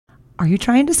Are you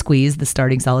trying to squeeze the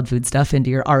starting solid food stuff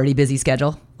into your already busy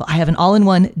schedule? Well, I have an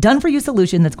all-in-one, done-for-you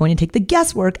solution that's going to take the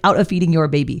guesswork out of feeding your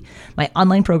baby. My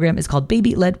online program is called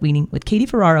Baby Led Weaning with Katie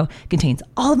Ferraro. It contains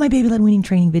all of my baby led weaning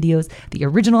training videos, the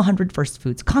original 100 First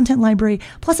Foods content library,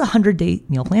 plus a 100-day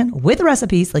meal plan with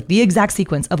recipes, like the exact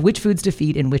sequence of which foods to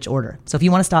feed in which order. So if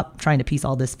you want to stop trying to piece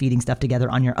all this feeding stuff together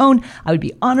on your own, I would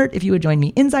be honored if you would join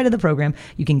me inside of the program.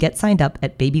 You can get signed up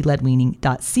at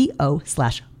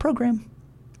babyledweaning.co/program.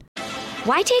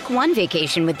 Why take one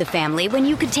vacation with the family when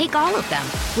you could take all of them?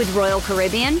 With Royal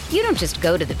Caribbean, you don't just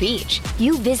go to the beach.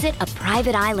 You visit a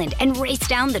private island and race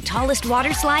down the tallest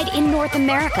water slide in North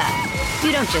America.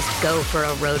 You don't just go for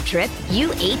a road trip. You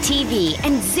ATV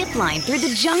and zip line through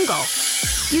the jungle.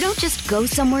 You don't just go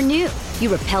somewhere new.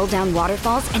 You rappel down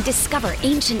waterfalls and discover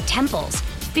ancient temples.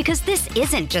 Because this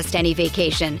isn't just any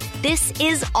vacation. This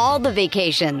is all the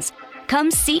vacations. Come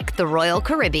seek the Royal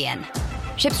Caribbean.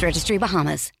 Ships Registry,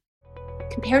 Bahamas.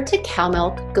 Compared to cow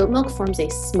milk, goat milk forms a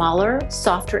smaller,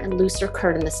 softer, and looser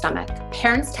curd in the stomach.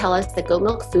 Parents tell us that goat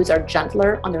milk foods are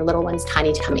gentler on their little ones'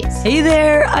 tiny tummies. Hey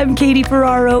there, I'm Katie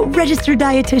Ferraro, registered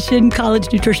dietitian,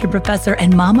 college nutrition professor,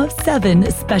 and mom of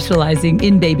 7 specializing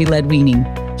in baby-led weaning.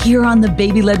 Here on the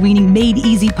Baby Led Weaning Made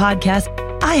Easy podcast,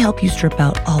 I help you strip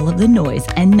out all of the noise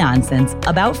and nonsense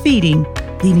about feeding,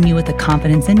 leaving you with the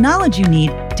confidence and knowledge you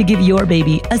need to give your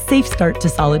baby a safe start to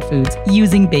solid foods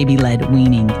using baby-led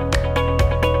weaning.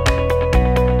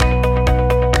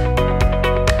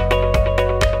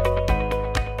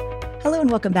 And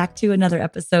welcome back to another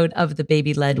episode of the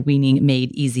Baby Led Weaning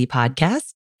Made Easy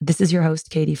podcast. This is your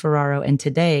host, Katie Ferraro, and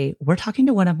today we're talking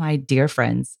to one of my dear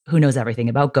friends who knows everything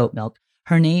about goat milk.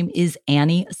 Her name is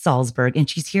Annie Salzberg, and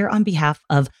she's here on behalf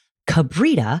of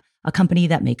Kabrita, a company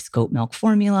that makes goat milk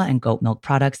formula and goat milk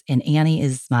products. And Annie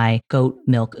is my goat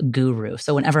milk guru.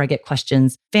 So whenever I get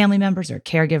questions, family members or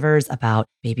caregivers about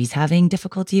babies having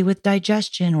difficulty with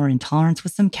digestion or intolerance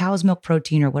with some cow's milk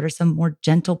protein, or what are some more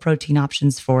gentle protein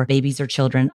options for babies or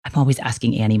children, I'm always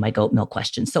asking Annie my goat milk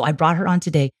questions. So I brought her on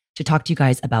today to talk to you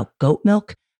guys about goat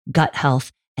milk, gut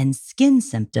health, and skin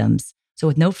symptoms. So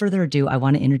with no further ado, I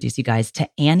want to introduce you guys to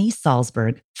Annie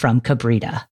Salzberg from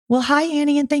Kabrita. Well, hi,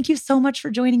 Annie, and thank you so much for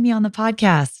joining me on the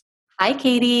podcast. Hi,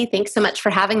 Katie. Thanks so much for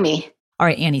having me. All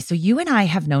right, Annie, so you and I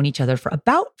have known each other for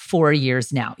about 4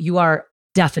 years now. You are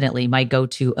definitely my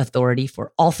go-to authority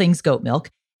for all things goat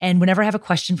milk. And whenever I have a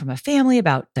question from a family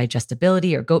about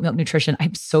digestibility or goat milk nutrition,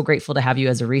 I'm so grateful to have you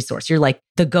as a resource. You're like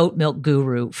the goat milk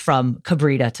guru from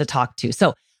Kabrita to talk to.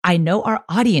 So I know our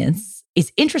audience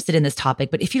is interested in this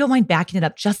topic, but if you don't mind backing it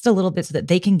up just a little bit so that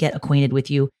they can get acquainted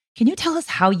with you, can you tell us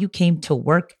how you came to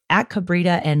work at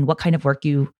Kabrita and what kind of work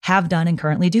you have done and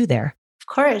currently do there? Of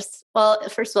course. Well,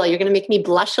 first of all, you're going to make me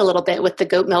blush a little bit with the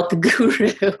goat milk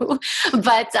guru.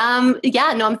 But I'm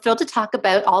thrilled to talk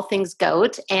about all things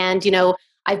goat. And,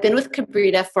 I've been with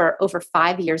Kabrita for over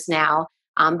 5 years now.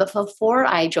 But before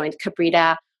I joined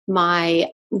Kabrita, my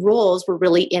roles were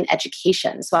really in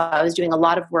education. So I was doing a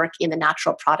lot of work in the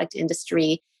natural product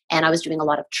industry, and I was doing a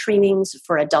lot of trainings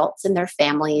for adults and their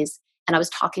families. And I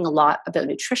was talking a lot about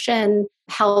nutrition,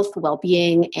 health,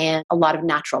 well-being, and a lot of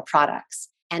natural products.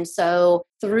 And so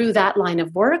through that line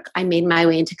of work, I made my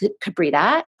way into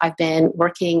Kabrita. I've been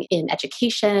working in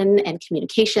education and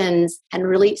communications and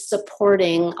really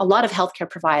supporting a lot of healthcare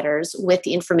providers with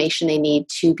the information they need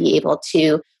to be able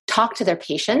to talk to their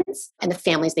patients and the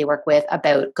families they work with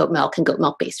about goat milk and goat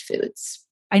milk-based foods.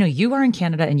 I know you are in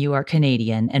Canada and you are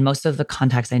Canadian, and most of the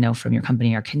contacts I know from your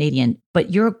company are Canadian,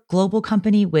 but you're a global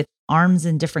company with arms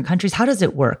in different countries. How does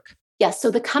it work? Yes,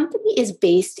 so the company is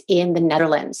based in the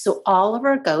Netherlands. So all of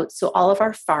our goats, so all of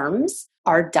our farms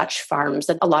are Dutch farms,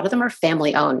 and a lot of them are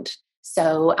family owned.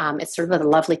 So it's sort of a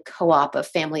lovely co-op of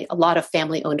a lot of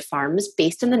family owned farms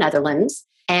based in the Netherlands.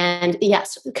 And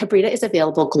yes, Kabrita is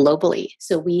available globally.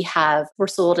 So we're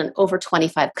sold in over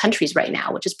 25 countries right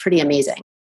now, which is pretty amazing.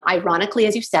 Ironically,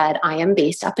 as you said, I am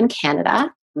based up in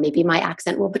Canada. Maybe my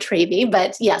accent will betray me,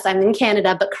 but yes, I'm in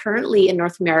Canada, but currently in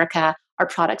North America, our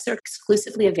products are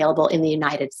exclusively available in the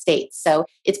United States. So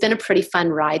it's been a pretty fun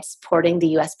ride supporting the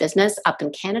US business up in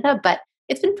Canada, but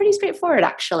it's been pretty straightforward,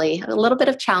 actually. A little bit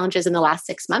of challenges in the last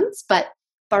 6 months, but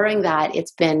barring that,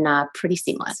 it's been pretty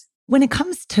seamless. When it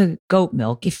comes to goat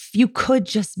milk, if you could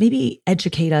just maybe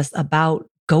educate us about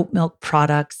goat milk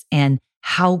products and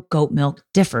how goat milk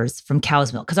differs from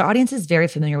cow's milk, because our audience is very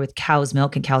familiar with cow's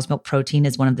milk, and cow's milk protein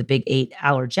is one of the big 8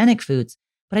 allergenic foods,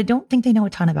 but I don't think they know a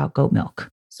ton about goat milk.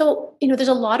 So, there's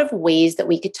a lot of ways that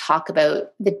we could talk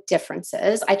about the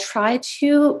differences. I try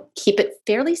to keep it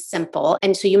fairly simple.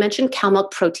 And so you mentioned cow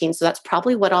milk protein, so that's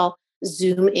probably what I'll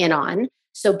zoom in on.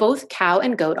 So both cow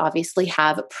and goat obviously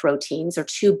have proteins, or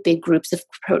two big groups of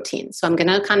proteins. So I'm going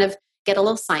to kind of get a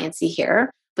little sciencey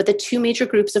here. But the two major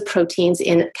groups of proteins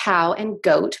in cow and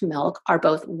goat milk are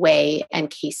both whey and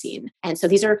casein. And so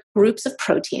these are groups of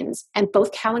proteins. And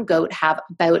both cow and goat have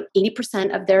about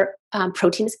 80% of their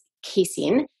protein is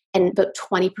casein, and about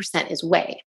 20% is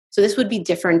whey. So this would be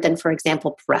different than, for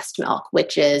example, breast milk,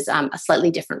 which is a slightly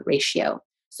different ratio.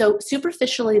 So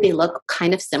superficially, they look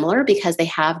kind of similar because they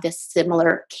have this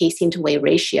similar casein to whey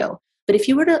ratio. But if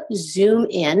you were to zoom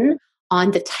in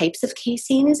on the types of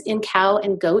caseins in cow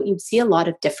and goat, you'd see a lot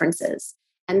of differences.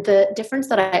 And the difference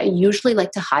that I usually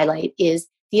like to highlight is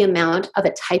the amount of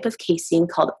a type of casein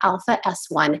called alpha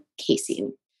S1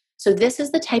 casein. So this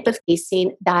is the type of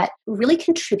casein that really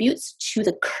contributes to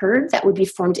the curd that would be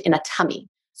formed in a tummy.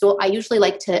 So I usually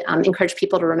like to encourage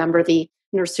people to remember the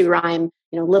nursery rhyme,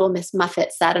 Little Miss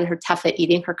Muffet sat on her tuffet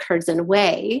eating her curds and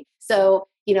whey. So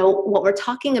what we're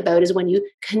talking about is when you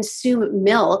consume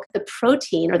milk, the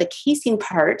protein or the casein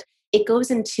part, it goes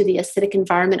into the acidic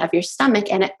environment of your stomach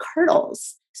and it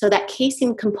curdles. So that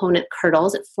casein component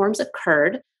curdles, it forms a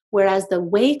curd, whereas the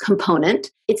whey component,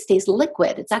 it stays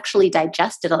liquid. It's actually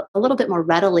digested a little bit more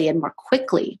readily and more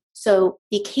quickly. So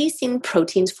the casein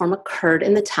proteins form a curd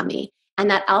in the tummy. And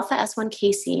that alpha S1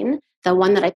 casein, the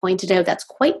one that I pointed out that's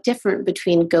quite different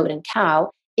between goat and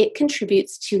cow, it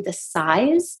contributes to the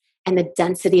size and the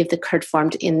density of the curd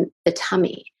formed in the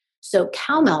tummy. So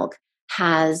cow milk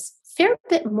has a fair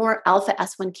bit more alpha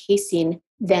S1 casein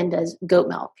than does goat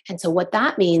milk. And so what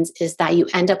that means is that you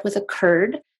end up with a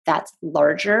curd that's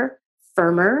larger,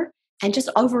 firmer, and just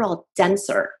overall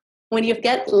denser. When you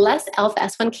get less alpha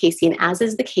S1 casein, as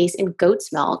is the case in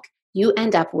goat's milk, you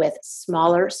end up with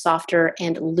smaller, softer,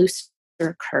 and looser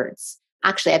curds.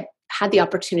 Actually, I've had the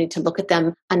opportunity to look at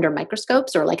them under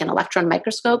microscopes or like an electron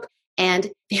microscope,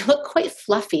 and they look quite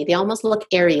fluffy. They almost look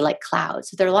airy like clouds.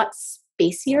 So they're a lot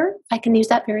spacier, if I can use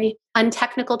that very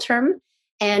untechnical term.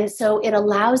 And so it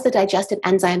allows the digestive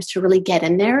enzymes to really get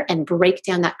in there and break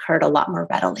down that curd a lot more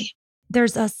readily.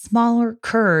 There's a smaller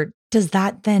curd. Does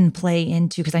that then play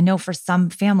into, because I know for some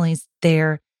families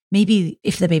there, maybe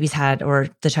if the baby's had or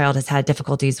the child has had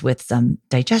difficulties with some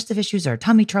digestive issues or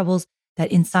tummy troubles,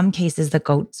 that in some cases the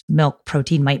goat's milk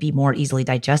protein might be more easily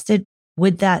digested.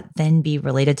 Would that then be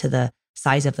related to the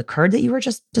size of the curd that you were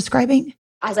just describing?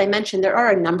 As I mentioned, there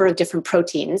are a number of different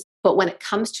proteins, but when it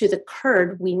comes to the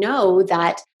curd, we know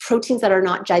that proteins that are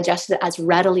not digested as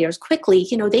readily or as quickly,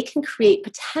 they can create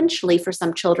potentially for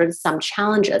some children some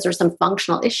challenges or some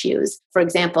functional issues. For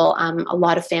example, a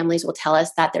lot of families will tell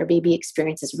us that their baby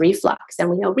experiences reflux. And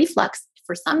we know reflux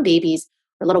for some babies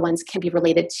or little ones can be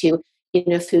related to,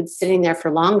 food sitting there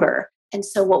for longer. And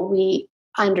so what we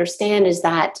understand is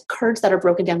that curds that are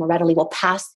broken down more readily will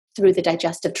pass through the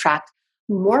digestive tract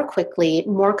more quickly,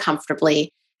 more comfortably.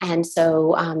 And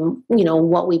so,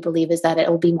 what we believe is that it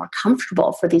will be more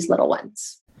comfortable for these little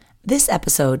ones. This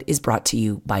episode is brought to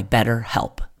you by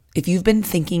BetterHelp. If you've been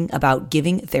thinking about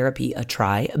giving therapy a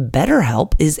try,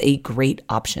 BetterHelp is a great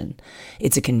option.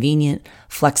 It's a convenient,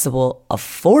 flexible,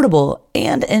 affordable,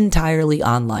 and entirely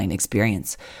online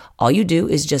experience. All you do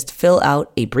is just fill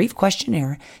out a brief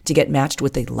questionnaire to get matched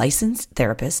with a licensed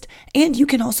therapist, and you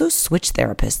can also switch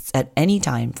therapists at any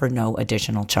time for no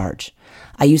additional charge.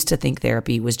 I used to think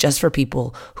therapy was just for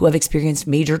people who have experienced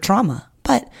major trauma,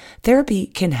 but therapy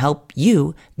can help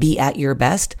you be at your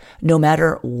best no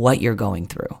matter what you're going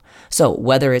through. So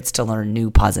whether it's to learn new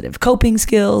positive coping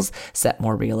skills, set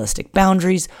more realistic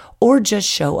boundaries, or just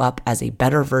show up as a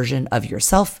better version of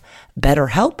yourself,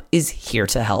 BetterHelp is here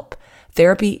to help.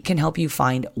 Therapy can help you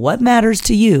find what matters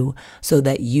to you so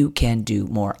that you can do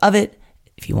more of it.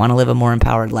 If you want to live a more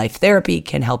empowered life, therapy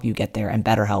can help you get there, and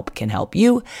BetterHelp can help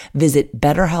you. Visit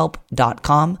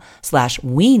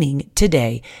betterhelp.com/weaning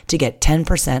today to get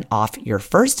 10% off your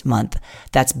first month.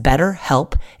 That's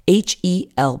BetterHelp,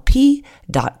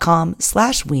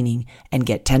 HELP.com/weaning, and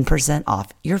get 10%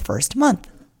 off your first month.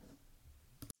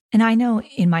 And I know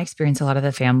in my experience, a lot of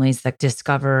the families that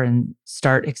discover and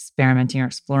start experimenting or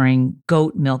exploring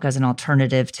goat milk as an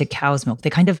alternative to cow's milk, they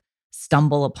kind of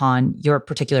stumble upon your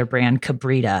particular brand,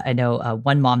 Kabrita. I know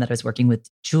one mom that I was working with,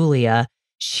 Julia,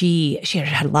 she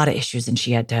had a lot of issues and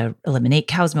she had to eliminate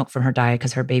cow's milk from her diet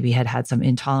because her baby had some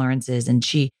intolerances. And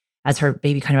she, as her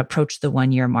baby kind of approached the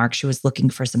 1-year mark, she was looking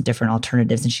for some different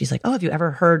alternatives. And she's like, oh, have you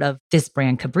ever heard of this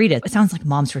brand, Kabrita? It sounds like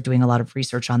moms were doing a lot of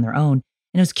research on their own.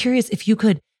 And I was curious if you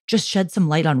could just shed some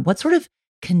light on what sort of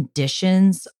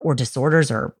conditions or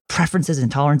disorders or preferences,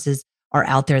 intolerances are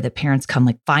out there that parents come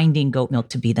like finding goat milk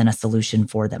to be then a solution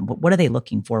for them? What are they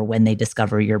looking for when they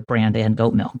discover your brand and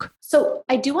goat milk? So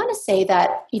I do want to say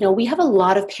that, we have a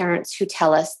lot of parents who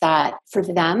tell us that for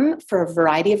them, for a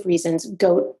variety of reasons,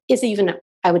 goat is even,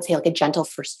 I would say, like a gentle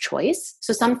first choice.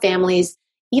 So some families,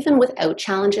 even without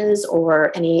challenges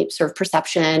or any sort of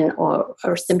perception or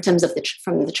symptoms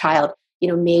from the child,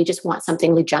 may just want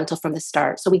something really gentle from the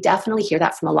start. So we definitely hear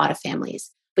that from a lot of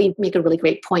families. But you make a really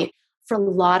great point. For a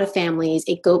lot of families,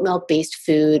 a goat milk-based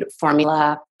food,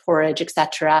 formula, porridge,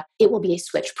 etc., it will be a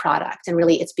switch product. And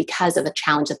really, it's because of a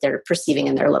challenge that they're perceiving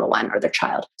in their little one or their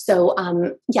child. So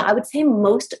I would say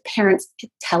most parents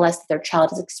tell us that their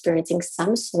child is experiencing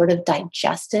some sort of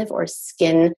digestive or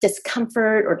skin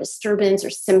discomfort or disturbance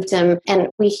or symptom. And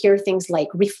we hear things like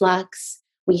reflux.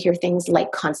 We hear things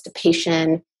like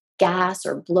constipation, gas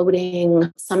or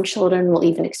bloating. Some children will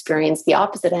even experience the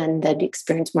opposite end, that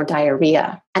experience more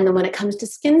diarrhea. And then when it comes to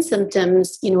skin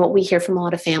symptoms, what we hear from a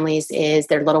lot of families is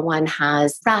their little one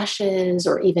has rashes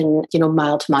or even,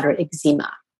 mild to moderate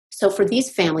eczema. So for these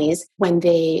families, when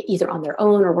they either on their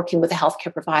own or working with a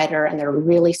healthcare provider, and they're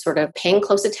really sort of paying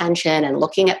close attention and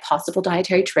looking at possible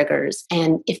dietary triggers,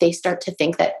 and if they start to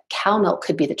think that cow milk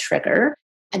could be the trigger,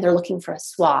 and they're looking for a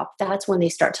swap, that's when they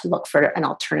start to look for an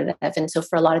alternative. And so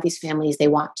for a lot of these families, they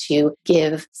want to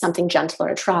give something gentler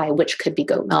a try, which could be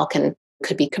goat milk and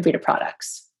could be Kabrita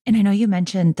products. And I know you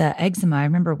mentioned the eczema. I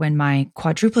remember when my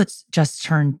quadruplets just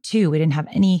turned 2, we didn't have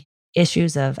any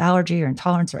issues of allergy or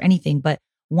intolerance or anything, but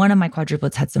one of my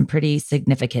quadruplets had some pretty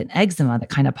significant eczema that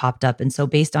kind of popped up. And so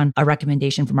based on a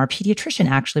recommendation from our pediatrician,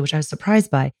 actually, which I was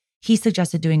surprised by, he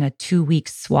suggested doing a 2-week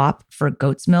swap for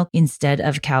goat's milk instead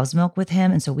of cow's milk with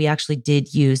him. And so we actually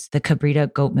did use the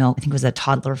Kabrita goat milk. I think it was a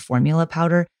toddler formula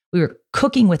powder. We were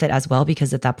cooking with it as well,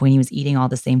 because at that point he was eating all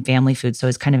the same family food. So I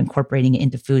was kind of incorporating it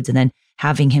into foods and then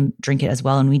having him drink it as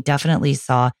well. And we definitely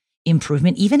saw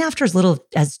improvement even after as little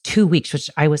as 2 weeks,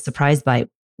 which I was surprised by.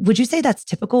 Would you say that's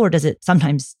typical, or does it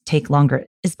sometimes take longer?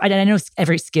 I know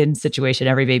every skin situation,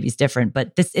 every baby's different,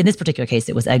 but in this particular case,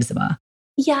 it was eczema.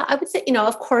 Yeah, I would say,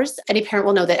 of course, any parent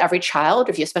will know that every child,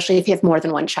 especially if you have more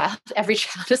than one child, every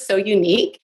child is so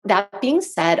unique. That being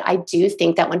said, I do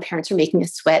think that when parents are making a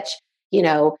switch,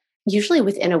 usually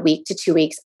within a week to 2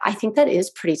 weeks, I think that is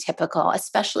pretty typical,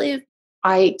 especially if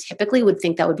I typically would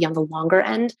think that would be on the longer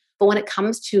end. But when it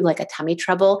comes to like a tummy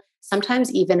trouble,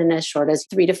 sometimes even in as short as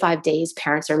 3 to 5 days,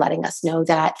 parents are letting us know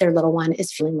that their little one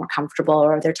is feeling more comfortable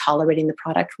or they're tolerating the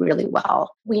product really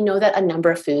well. We know that a number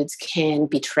of foods can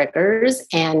be triggers,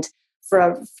 and for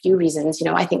a few reasons,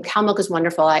 I think cow milk is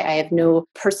wonderful. I have no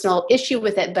personal issue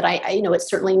with it, but I it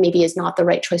certainly maybe is not the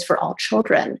right choice for all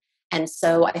children. And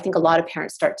so I think a lot of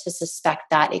parents start to suspect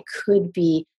that it could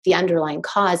be the underlying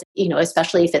cause,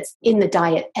 especially if it's in the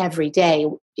diet every day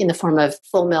in the form of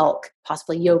full milk,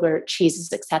 possibly yogurt,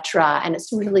 cheeses, etc. And it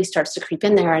really starts to creep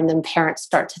in there. And then parents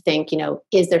start to think,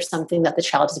 is there something that the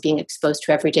child is being exposed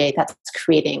to every day that's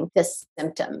creating this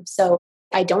symptom? So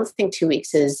I don't think 2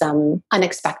 weeks is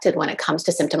unexpected when it comes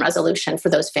to symptom resolution for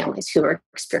those families who are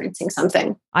experiencing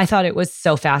something. I thought it was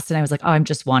so fast, and I was like, I'm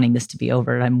just wanting this to be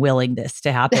over, and I'm willing this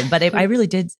to happen. But I really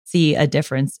did see a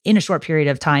difference in a short period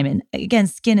of time. And again,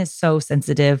 skin is so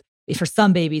sensitive for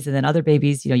some babies, and then other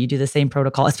babies, you do the same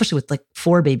protocol, especially with like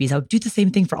 4 babies. I would do the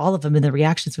same thing for all of them, and the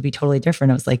reactions would be totally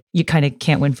different. I was like, you kind of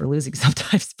can't win for losing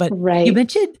sometimes. But right. You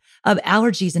mentioned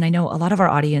allergies, and I know a lot of our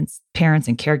audience, parents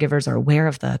and caregivers, are aware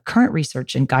of the current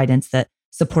research and guidance that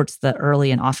supports the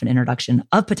early and often introduction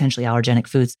of potentially allergenic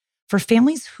foods. For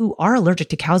families who are allergic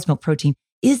to cow's milk protein,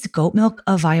 is goat milk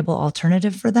a viable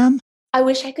alternative for them? I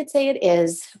wish I could say it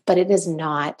is, but it is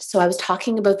not. So I was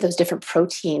talking about those different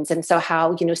proteins, and so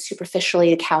how,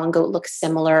 superficially the cow and goat look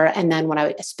similar. And then when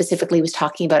I specifically was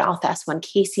talking about alpha S1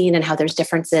 casein and how there's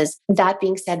differences, that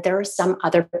being said, there are some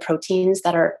other proteins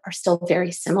that are still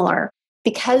very similar.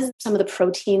 Because some of the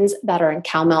proteins that are in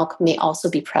cow milk may also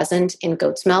be present in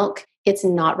goat's milk, it's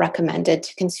not recommended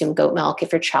to consume goat milk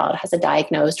if your child has a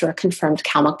diagnosed or a confirmed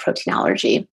cow milk protein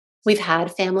allergy. We've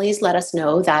had families let us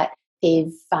know that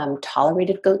they've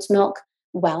tolerated goat's milk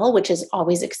well, which is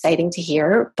always exciting to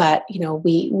hear. But,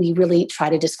 we really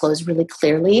try to disclose really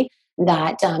clearly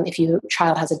that if your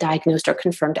child has a diagnosed or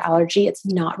confirmed allergy, it's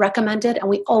not recommended. And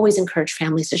we always encourage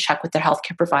families to check with their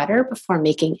healthcare provider before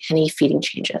making any feeding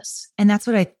changes. And that's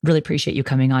what I really appreciate you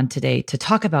coming on today to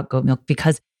talk about goat milk,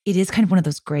 because it is kind of one of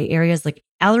those gray areas. Like,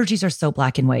 allergies are so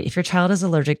black and white. If your child is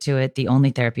allergic to it, the only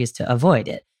therapy is to avoid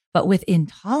it. But with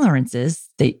intolerances,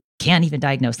 they can't even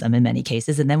diagnose them in many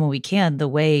cases. And then when we can, the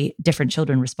way different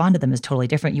children respond to them is totally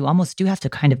different. You almost do have to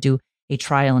kind of do a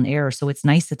trial and error. So it's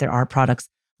nice that there are products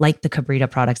like the Cabrita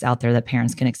products out there that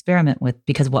parents can experiment with,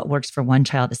 because what works for one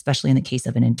child, especially in the case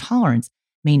of an intolerance,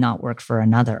 may not work for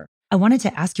another. I wanted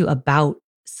to ask you about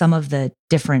some of the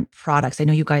different products. I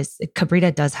know you guys,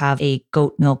 Cabrita does have a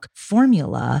goat milk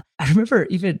formula. I remember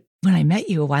even when I met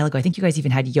you a while ago, I think you guys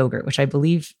even had yogurt, which I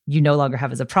believe you no longer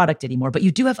have as a product anymore, but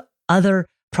you do have other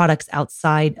products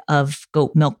outside of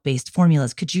goat milk-based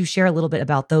formulas. Could you share a little bit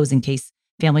about those in case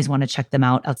families want to check them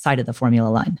out outside of the formula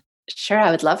line? Sure,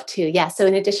 I would love to. Yeah. So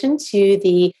in addition to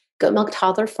the goat milk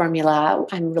toddler formula,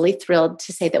 I'm really thrilled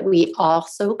to say that we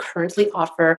also currently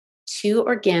offer 2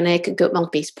 organic goat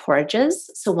milk-based porridges.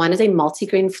 So one is a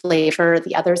multigrain flavor,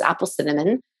 the other is apple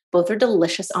cinnamon. Both are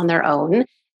delicious on their own,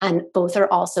 and both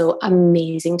are also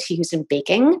amazing to use in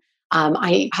baking.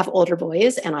 I have older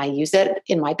boys and I use it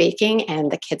in my baking,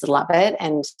 and the kids love it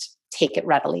and take it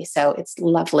readily. So it's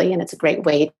lovely, and it's a great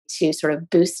way to sort of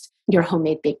boost your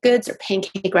homemade baked goods or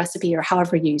pancake recipe or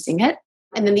however you're using it.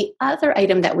 And then the other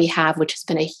item that we have, which has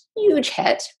been a huge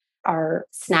hit, are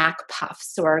snack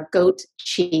puffs, so our goat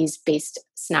cheese-based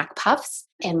snack puffs.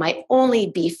 And my only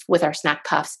beef with our snack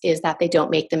puffs is that they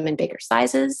don't make them in bigger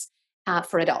sizes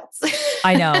for adults.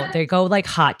 I know. They go like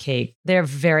hotcake. They're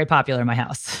very popular in my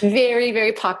house. Very,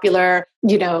 very popular.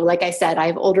 You know, like I said, I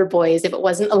have older boys. If it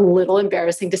wasn't a little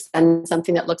embarrassing to send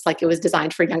something that looks like it was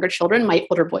designed for younger children, my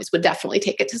older boys would definitely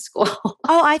take it to school.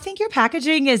 Oh, I think your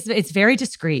packaging it's very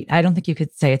discreet. I don't think you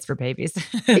could say it's for babies.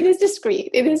 It is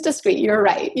discreet. It is discreet. You're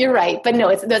right. You're right. But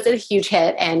no, that's a huge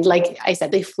hit. And like I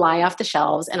said, they fly off the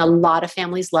shelves and a lot of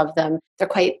families love them. They're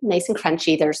quite nice and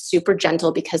crunchy. They're super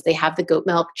gentle because they have the goat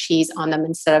milk cheese on them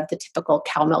instead of the typical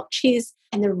cow milk cheese.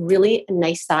 And they're really a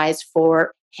nice size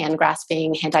for hand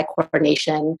grasping, hand-eye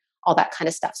coordination, all that kind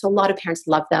of stuff. So a lot of parents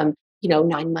love them,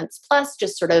 9 months plus,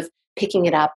 just sort of picking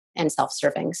it up and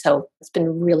self-serving. So it's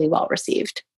been really well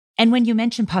received. And when you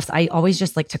mention puffs, I always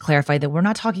just like to clarify that we're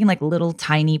not talking like little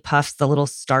tiny puffs, the little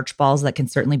starch balls that can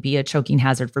certainly be a choking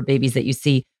hazard for babies that you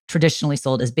see traditionally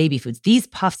sold as baby foods. These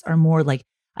puffs are more like,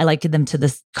 I liken them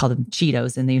to call them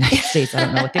Cheetos in the United States. I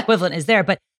don't know what the equivalent is there,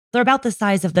 but they're about the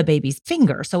size of the baby's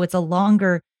finger. So it's a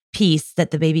longer piece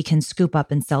that the baby can scoop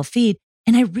up and self-feed.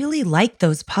 And I really like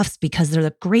those puffs because they're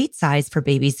a great size for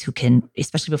babies who can,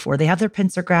 especially before they have their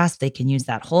pincer grasp, they can use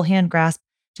that whole hand grasp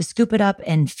to scoop it up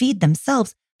and feed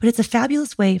themselves. But it's a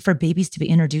fabulous way for babies to be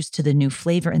introduced to the new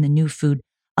flavor and the new food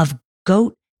of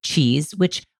goat cheese,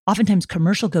 which oftentimes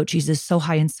commercial goat cheese is so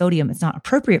high in sodium, it's not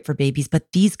appropriate for babies.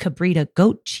 But these Cabrita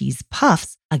goat cheese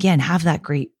puffs, again, have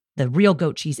the real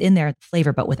goat cheese in their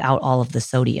flavor, but without all of the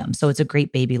sodium. So it's a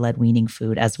great baby-led weaning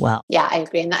food as well. Yeah, I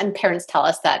agree. And parents tell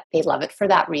us that they love it for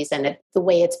that reason. The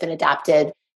way it's been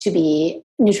adapted to be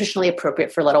nutritionally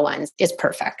appropriate for little ones is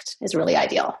perfect, is really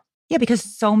ideal. Yeah, because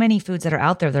so many foods that are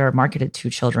out there that are marketed to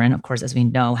children, of course, as we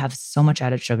know, have so much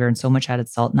added sugar and so much added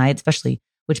salt, and especially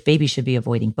which babies should be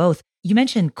avoiding both. You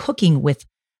mentioned cooking with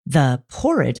the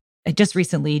porridge. I just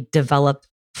recently developed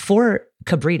for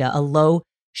Cabrita a low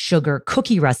sugar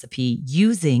cookie recipe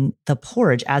using the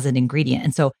porridge as an ingredient.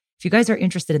 And so if you guys are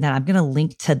interested in that, I'm going to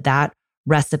link to that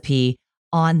recipe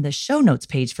on the show notes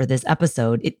page for this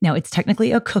episode. Now, it's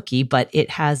technically a cookie, but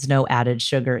it has no added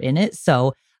sugar in it.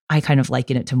 So I kind of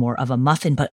liken it to more of a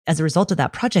muffin. But as a result of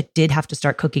that project, did have to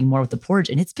start cooking more with the porridge.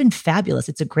 And it's been fabulous.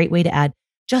 It's a great way to add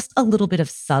just a little bit of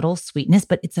subtle sweetness,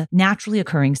 but it's a naturally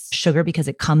occurring sugar because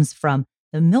it comes from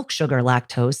the milk sugar.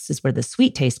 Lactose is where the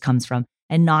sweet taste comes from,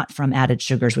 and not from added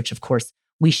sugars, which of course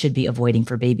we should be avoiding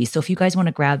for babies. So if you guys want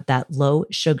to grab that low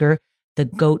sugar, the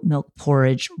goat milk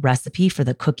porridge recipe for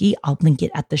the cookie, I'll link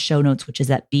it at the show notes, which is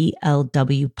at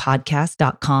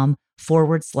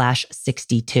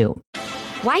blwpodcast.com/62.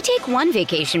 Why take one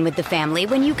vacation with the family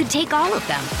when you could take all of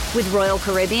them? With Royal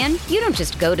Caribbean, you don't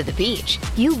just go to the beach.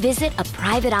 You visit a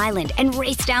private island and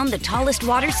race down the tallest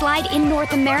water slide in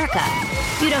North America.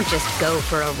 You don't just go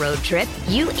for a road trip.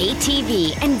 You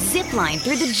ATV and zip line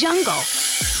through the jungle.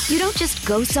 You don't just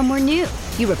go somewhere new.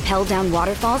 You rappel down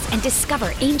waterfalls and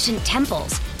discover ancient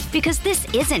temples. Because this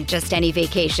isn't just any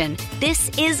vacation.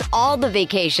 This is all the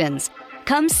vacations.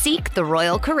 Come seek the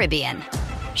Royal Caribbean.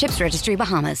 Ships Registry,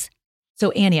 Bahamas.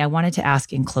 So Annie, I wanted to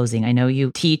ask in closing, I know you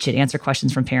teach and answer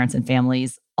questions from parents and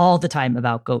families all the time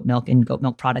about goat milk and goat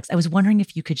milk products. I was wondering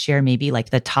if you could share maybe like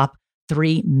the top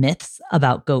 3 myths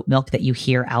about goat milk that you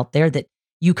hear out there that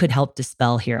you could help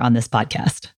dispel here on this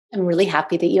podcast. I'm really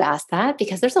happy that you asked that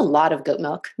because there's a lot of goat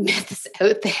milk myths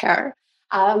out there.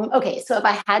 Okay, so if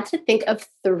I had to think of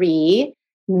 3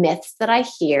 myths that I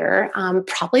hear,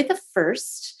 probably the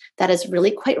first that is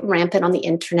really quite rampant on the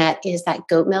internet is that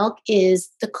goat milk is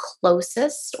the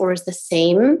closest or is the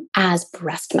same as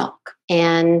breast milk.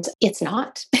 And it's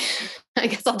not. I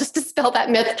guess I'll just dispel that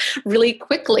myth really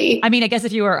quickly. I mean, I guess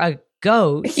if you were a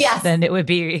goat, yes, then it would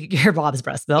be your mom's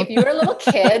breast milk. If you were a little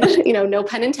kid, no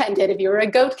pun intended, if you were a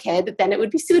goat kid, then it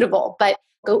would be suitable. But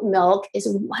goat milk is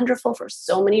wonderful for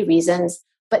so many reasons,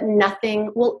 but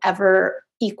nothing will ever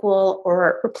equal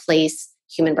or replace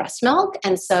human breast milk.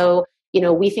 And so,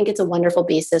 we think it's a wonderful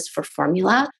basis for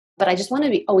formula. But I just want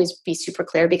to always be super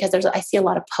clear because I see a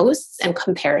lot of posts and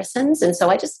comparisons. And so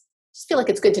I just feel like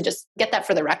it's good to just get that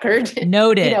for the record.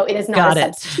 Noted. It is not a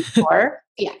substitute for.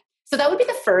 Yeah. So that would be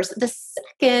the first. The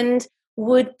second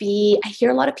would be, I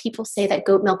hear a lot of people say that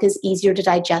goat milk is easier to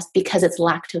digest because it's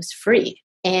lactose free.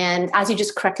 And as you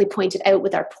just correctly pointed out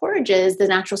with our porridges, the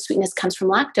natural sweetness comes from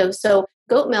lactose. So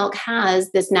goat milk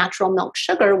has this natural milk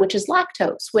sugar, which is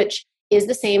lactose, which is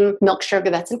the same milk sugar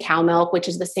that's in cow milk, which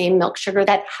is the same milk sugar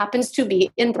that happens to be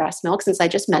in breast milk, since I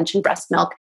just mentioned breast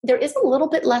milk. There is a little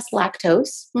bit less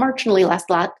lactose, marginally less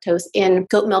lactose in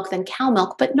goat milk than cow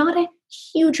milk, but not a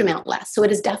huge amount less. So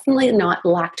it is definitely not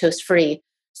lactose free.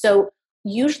 So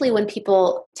usually when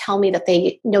people tell me that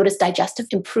they notice digestive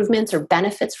improvements or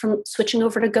benefits from switching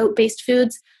over to goat-based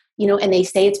foods, and they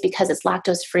say it's because it's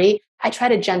lactose free, I try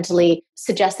to gently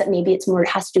suggest that maybe it's more, it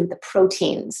has to do with the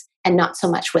proteins and not so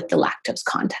much with the lactose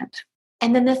content.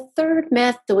 And then the third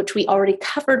myth, which we already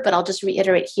covered, but I'll just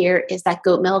reiterate here, is that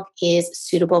goat milk is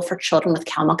suitable for children with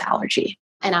cow milk allergy.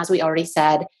 And as we already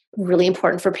said, really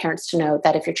important for parents to know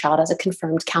that if your child has a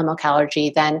confirmed cow milk allergy,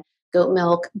 then goat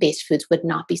milk-based foods would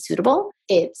not be suitable.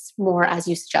 It's more, as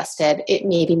you suggested, it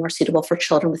may be more suitable for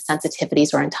children with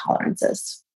sensitivities or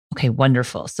intolerances. Okay,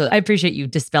 wonderful. So I appreciate you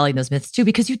dispelling those myths too,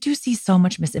 because you do see so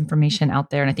much misinformation out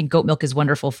there. And I think goat milk is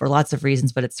wonderful for lots of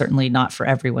reasons, but it's certainly not for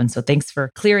everyone. So thanks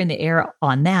for clearing the air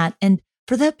on that. And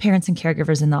for the parents and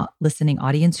caregivers in the listening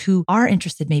audience who are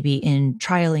interested maybe in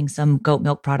trialing some goat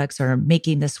milk products or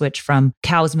making the switch from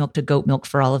cow's milk to goat milk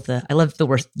for all of I love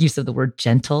the use of the word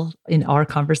gentle in our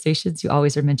conversations. You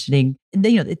always are mentioning,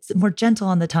 it's more gentle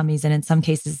on the tummies and in some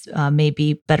cases may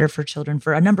be better for children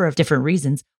for a number of different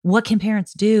reasons. What can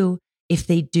parents do if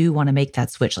they do want to make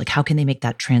that switch? Like, how can they make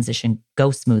that transition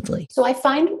go smoothly? So I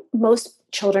find most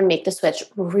children make the switch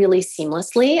really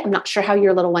seamlessly. I'm not sure how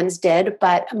your little ones did,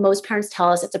 but most parents tell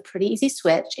us it's a pretty easy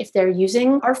switch. If they're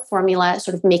using our formula,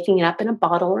 sort of making it up in a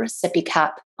bottle or a sippy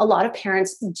cup, a lot of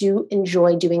parents do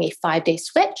enjoy doing a 5-day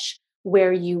switch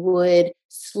where you would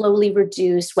slowly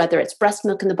reduce whether it's breast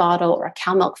milk in the bottle or a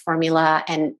cow milk formula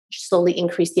and slowly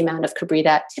increase the amount of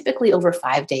Kabrita, typically over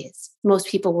 5 days. Most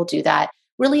people will do that.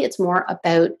 Really, it's more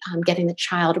about getting the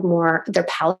child their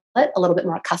palate a little bit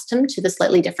more accustomed to the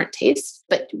slightly different taste.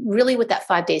 But really with that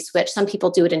 5-day switch, some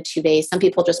people do it in 2 days. Some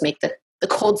people just make the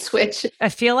cold switch. I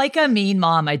feel like a mean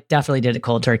mom. I definitely did a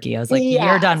cold turkey. I was like,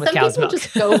 you're done with cow's milk. Some people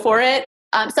just go for it.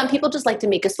 Some people just like to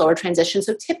make a slower transition.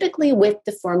 So typically with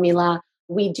the formula,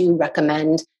 we do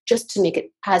recommend, just to make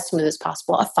it as smooth as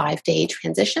possible, a 5-day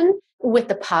transition. With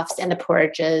the puffs and the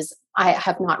porridges, I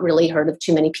have not really heard of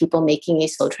too many people making a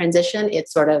slow transition.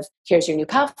 It's sort of, here's your new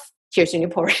puff, here's your new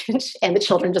porridge, and the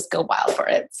children just go wild for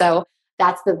it. So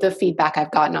that's the feedback I've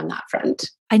gotten on that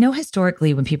front. I know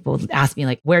historically when people ask me,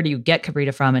 like, where do you get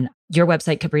Kabrita from? And your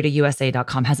website,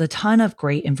 KabritaUSA.com, has a ton of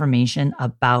great information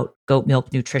about goat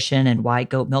milk nutrition and why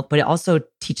goat milk, but it also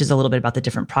teaches a little bit about the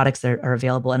different products that are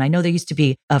available. And I know there used to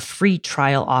be a free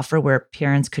trial offer where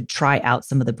parents could try out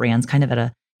some of the brands kind of at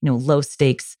a low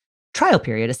stakes trial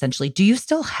period, essentially. Do you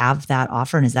still have that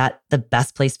offer? And is that the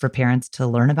best place for parents to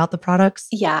learn about the products?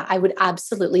 Yeah, I would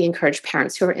absolutely encourage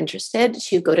parents who are interested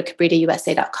to go to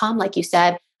KabritaUSA.com. Like you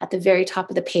said, at the very top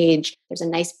of the page, there's a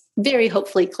nice, very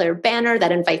hopefully clear banner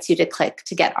that invites you to click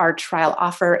to get our trial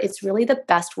offer. It's really the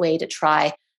best way to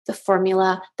try the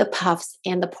formula, the puffs,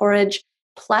 and the porridge.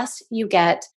 Plus, you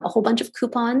get a whole bunch of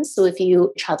coupons. So if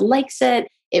your child likes it,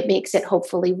 it makes it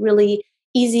hopefully really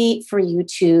easy for you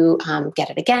to get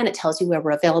it again. It tells you where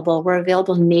we're available. We're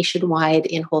available nationwide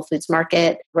in Whole Foods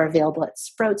Market. We're available at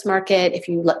Sprouts Market. If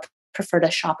you prefer to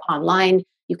shop online,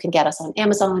 you can get us on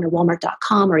Amazon or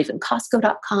Walmart.com or even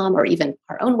Costco.com or even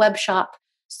our own web shop.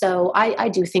 So I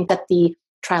do think that the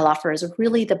trial offer is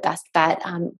really the best bet.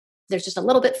 There's just a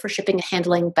little bit for shipping and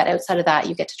handling, but outside of that,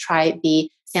 you get to try the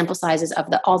sample sizes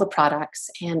of all the products.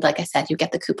 And like I said, you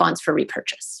get the coupons for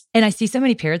repurchase. And I see so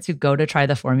many parents who go to try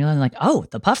the formula and like, oh,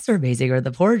 the puffs are amazing or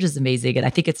the porridge is amazing. And I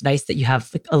think it's nice that you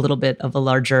have a little bit of a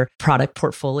larger product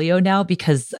portfolio now,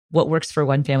 because what works for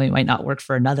one family might not work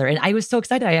for another. And I was so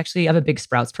excited. I'm a big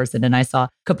Sprouts person, and I saw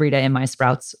Kabrita in my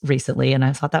Sprouts recently. And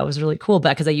I thought that was really cool,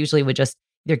 because I usually would just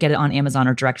either get it on Amazon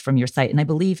or direct from your site. And I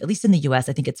believe, at least in the US,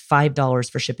 I think it's $5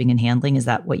 for shipping and handling. Is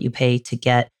that what you pay to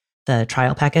get the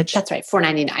trial package? That's right,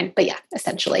 $4.99. But yeah,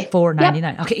 essentially. $4.99.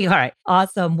 Yep. Okay. All right.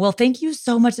 Awesome. Well, thank you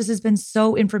so much. This has been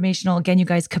so informational. Again, you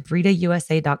guys,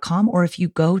 KabritaUSA.com, or if you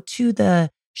go to the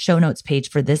show notes page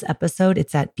for this episode,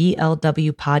 it's at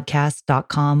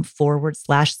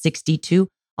blwpodcast.com/62.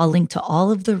 I'll link to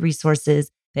all of the resources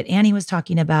that Annie was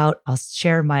talking about. I'll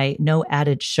share my no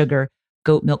added sugar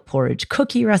goat milk porridge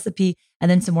cookie recipe, and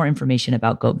then some more information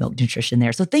about goat milk nutrition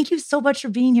there. So thank you so much for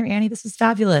being here, Annie. This was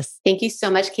fabulous. Thank you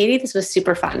so much, Katie. This was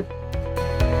super fun.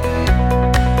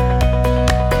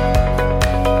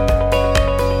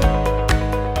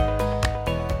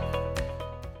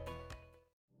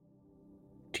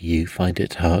 Do you find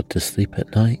it hard to sleep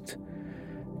at night?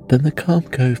 Then the Calm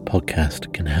Cove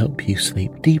podcast can help you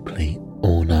sleep deeply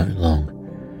all night long.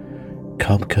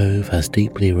 Calm Cove has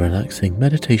deeply relaxing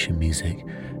meditation music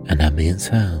and ambient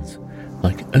sounds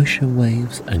like ocean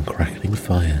waves and crackling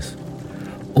fires.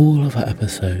 All of our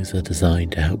episodes are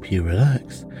designed to help you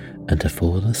relax and to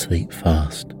fall asleep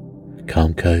fast.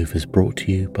 Calm Cove is brought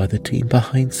to you by the team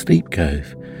behind Sleep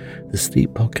Cove, the sleep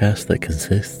podcast that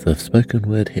consists of spoken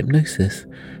word hypnosis,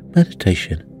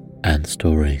 meditation, and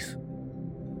stories.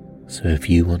 So if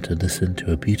you want to listen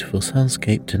to a beautiful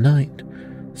soundscape tonight,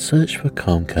 search for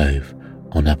Calm Cove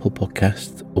on Apple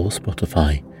Podcasts or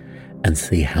Spotify and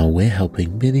see how we're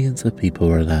helping millions of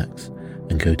people relax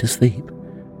and go to sleep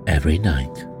every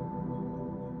night.